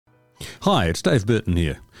Hi, it's Dave Burton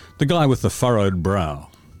here, the guy with the furrowed brow.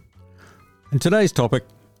 And today's topic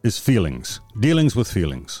is feelings, dealings with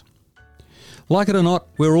feelings. Like it or not,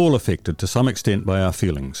 we're all affected to some extent by our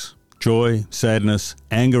feelings. Joy, sadness,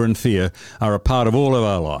 anger and fear are a part of all of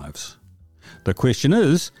our lives. The question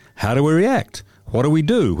is, how do we react? What do we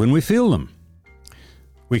do when we feel them?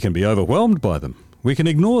 We can be overwhelmed by them. We can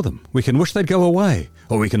ignore them. We can wish they'd go away,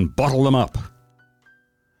 or we can bottle them up.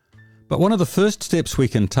 But one of the first steps we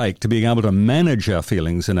can take to being able to manage our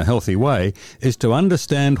feelings in a healthy way is to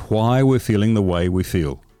understand why we're feeling the way we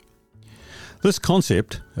feel. This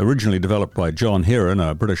concept, originally developed by John Heron,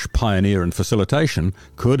 a British pioneer in facilitation,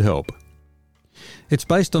 could help. It's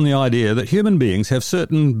based on the idea that human beings have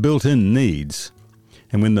certain built-in needs,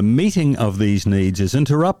 and when the meeting of these needs is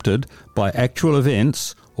interrupted by actual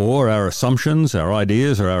events or our assumptions, our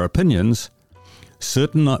ideas or our opinions,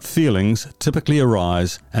 certain feelings typically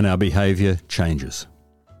arise and our behaviour changes.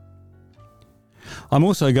 I'm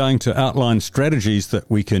also going to outline strategies that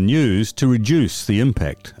we can use to reduce the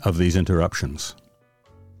impact of these interruptions.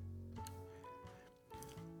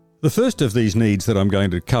 The first of these needs that I'm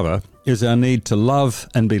going to cover is our need to love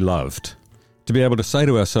and be loved, to be able to say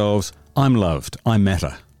to ourselves, I'm loved, I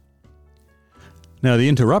matter. Now, the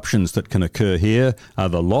interruptions that can occur here are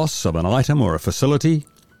the loss of an item or a facility,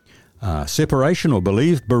 separation or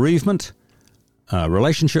bereavement,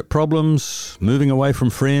 relationship problems, moving away from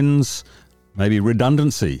friends, maybe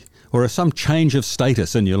redundancy, or some change of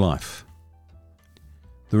status in your life.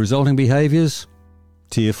 The resulting behaviours?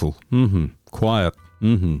 Tearful, quiet,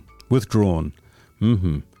 withdrawn,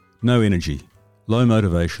 no energy, low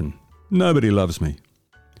motivation, nobody loves me.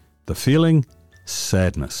 The feeling?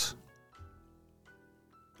 Sadness.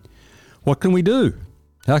 What can we do?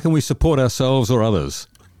 How can we support ourselves or others?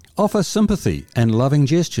 Offer sympathy and loving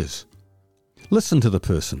gestures. Listen to the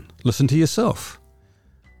person. Listen to yourself.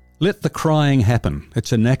 Let the crying happen.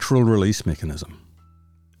 It's a natural release mechanism.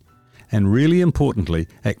 And really importantly,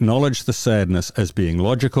 acknowledge the sadness as being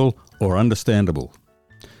logical or understandable.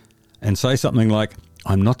 And say something like,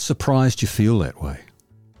 I'm not surprised you feel that way.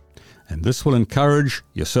 And this will encourage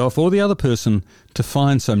yourself or the other person to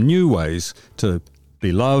find some new ways to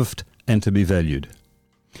be loved and to be valued.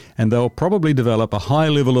 And they'll probably develop a high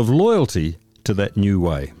level of loyalty to that new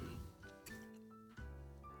way.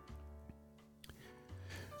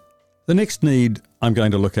 The next need I'm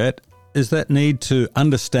going to look at is that need to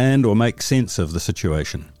understand or make sense of the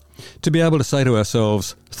situation, to be able to say to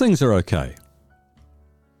ourselves, things are okay.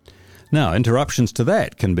 Now, interruptions to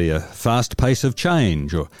that can be a fast pace of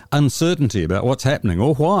change or uncertainty about what's happening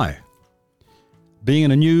or why. Being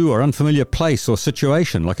in a new or unfamiliar place or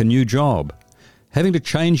situation like a new job, having to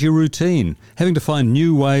change your routine, having to find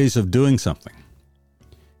new ways of doing something.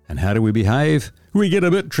 And how do we behave? We get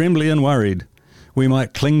a bit trembly and worried. We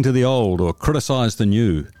might cling to the old or criticise the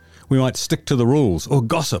new. We might stick to the rules or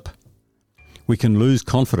gossip. We can lose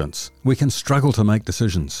confidence. We can struggle to make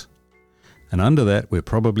decisions. And under that, we're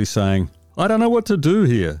probably saying, I don't know what to do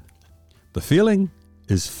here. The feeling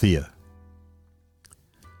is fear.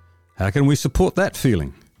 How can we support that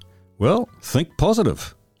feeling? Well, think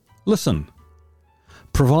positive. Listen.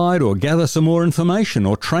 Provide or gather some more information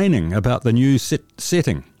or training about the new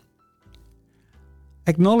setting.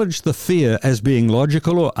 Acknowledge the fear as being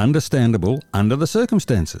logical or understandable under the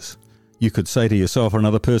circumstances. You could say to yourself or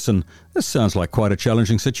another person, this sounds like quite a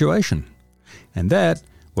challenging situation. And that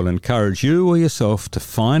will encourage you or yourself to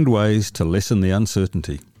find ways to lessen the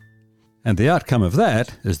uncertainty. And the outcome of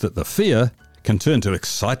that is that the fear can turn to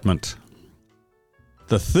excitement.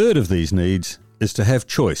 The third of these needs is to have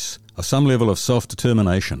choice, or some level of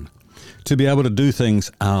self-determination, to be able to do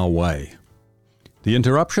things our way. The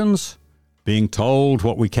interruptions? Being told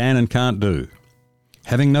what we can and can't do.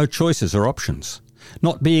 Having no choices or options.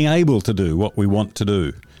 Not being able to do what we want to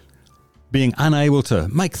do. Being unable to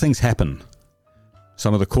make things happen.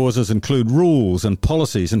 Some of the causes include rules and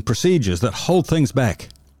policies and procedures that hold things back.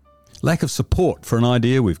 Lack of support for an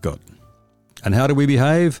idea we've got. And how do we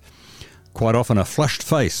behave? Quite often a flushed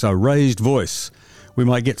face, a raised voice. We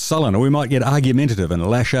might get sullen or we might get argumentative and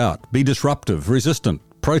lash out, be disruptive, resistant,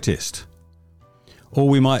 protest. Or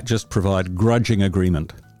we might just provide grudging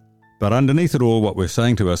agreement. But underneath it all, what we're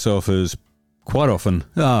saying to ourselves is, quite often,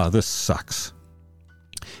 this sucks.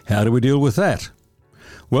 How do we deal with that?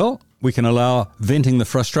 Well, we can allow venting the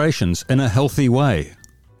frustrations in a healthy way.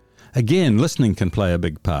 Again, listening can play a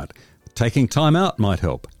big part. Taking time out might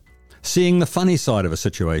help. Seeing the funny side of a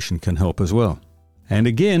situation can help as well. And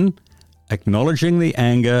again, acknowledging the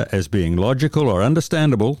anger as being logical or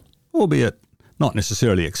understandable, albeit not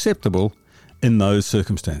necessarily acceptable, in those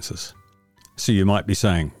circumstances. So you might be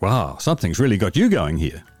saying, wow, something's really got you going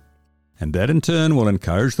here. And that in turn will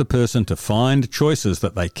encourage the person to find choices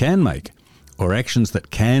that they can make or actions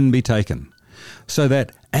that can be taken, so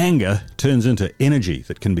that anger turns into energy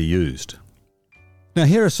that can be used. Now,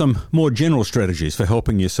 here are some more general strategies for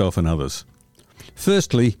helping yourself and others.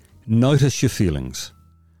 Firstly, notice your feelings.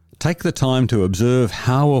 Take the time to observe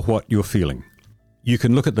how or what you're feeling. You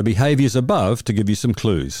can look at the behaviours above to give you some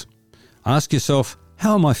clues. Ask yourself,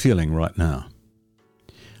 how am I feeling right now?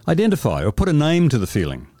 Identify or put a name to the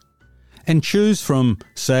feeling. And choose from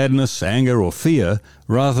sadness, anger or fear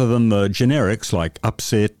rather than the generics like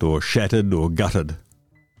upset or shattered or gutted.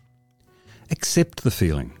 Accept the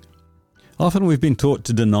feeling. Often we've been taught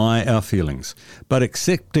to deny our feelings, but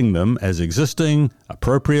accepting them as existing,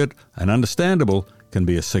 appropriate and understandable can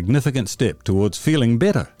be a significant step towards feeling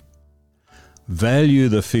better. Value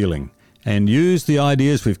the feeling and use the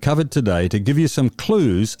ideas we've covered today to give you some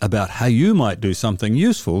clues about how you might do something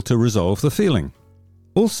useful to resolve the feeling.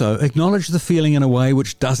 Also, acknowledge the feeling in a way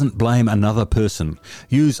which doesn't blame another person.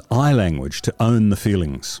 Use I language to own the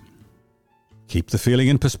feelings. Keep the feeling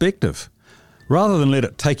in perspective. Rather than let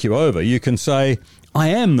it take you over, you can say, I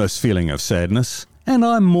am this feeling of sadness, and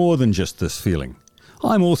I'm more than just this feeling.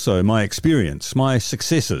 I'm also my experience, my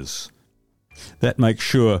successes. That makes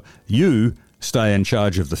sure you stay in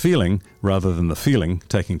charge of the feeling rather than the feeling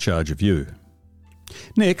taking charge of you.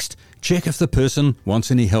 Next, check if the person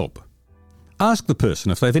wants any help. Ask the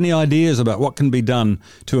person if they have any ideas about what can be done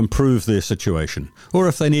to improve their situation, or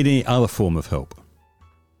if they need any other form of help.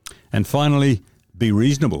 And finally, be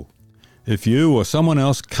reasonable. If you or someone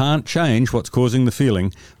else can't change what's causing the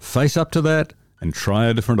feeling, face up to that and try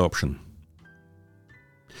a different option.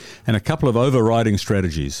 And a couple of overriding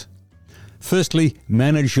strategies. Firstly,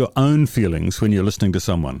 manage your own feelings when you're listening to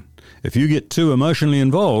someone. If you get too emotionally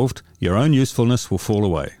involved, your own usefulness will fall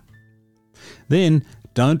away. Then,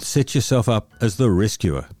 don't set yourself up as the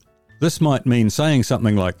rescuer. This might mean saying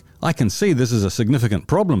something like, I can see this is a significant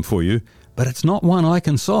problem for you, but it's not one I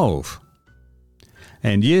can solve.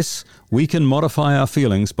 And yes, we can modify our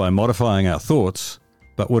feelings by modifying our thoughts,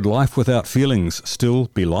 but would life without feelings still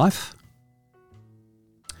be life?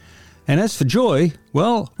 And as for joy,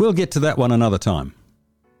 well, we'll get to that one another time.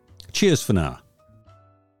 Cheers for now.